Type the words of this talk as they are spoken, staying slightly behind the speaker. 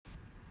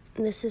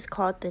This is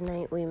called The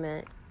Night We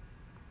Met.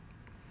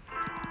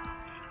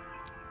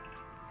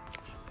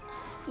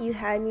 You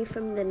had me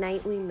from the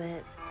night we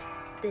met.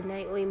 The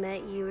night we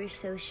met, you were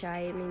so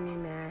shy it made me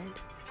mad.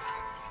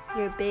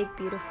 Your big,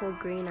 beautiful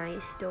green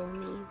eyes stole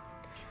me.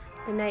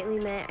 The night we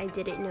met, I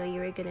didn't know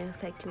you were gonna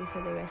affect me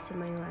for the rest of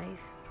my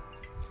life.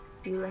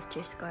 You left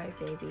your scar,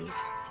 baby.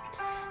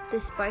 The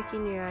spark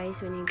in your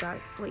eyes when you got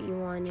what you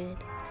wanted.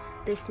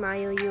 The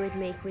smile you would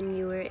make when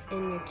you were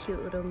in your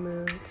cute little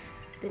moods.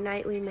 The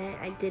night we met,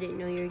 I didn't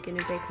know you were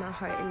gonna break my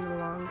heart in the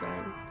long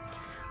run.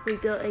 We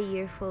built a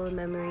year full of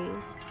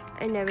memories.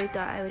 I never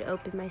thought I would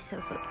open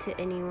myself up to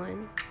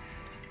anyone.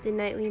 The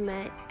night we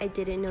met, I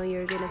didn't know you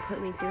were gonna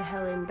put me through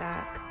hell and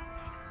back.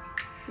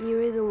 You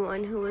were the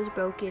one who was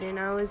broken and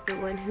I was the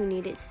one who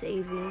needed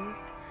saving.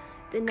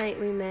 The night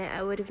we met,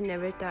 I would have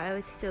never thought I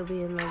would still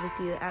be in love with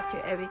you after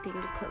everything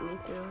you put me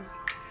through.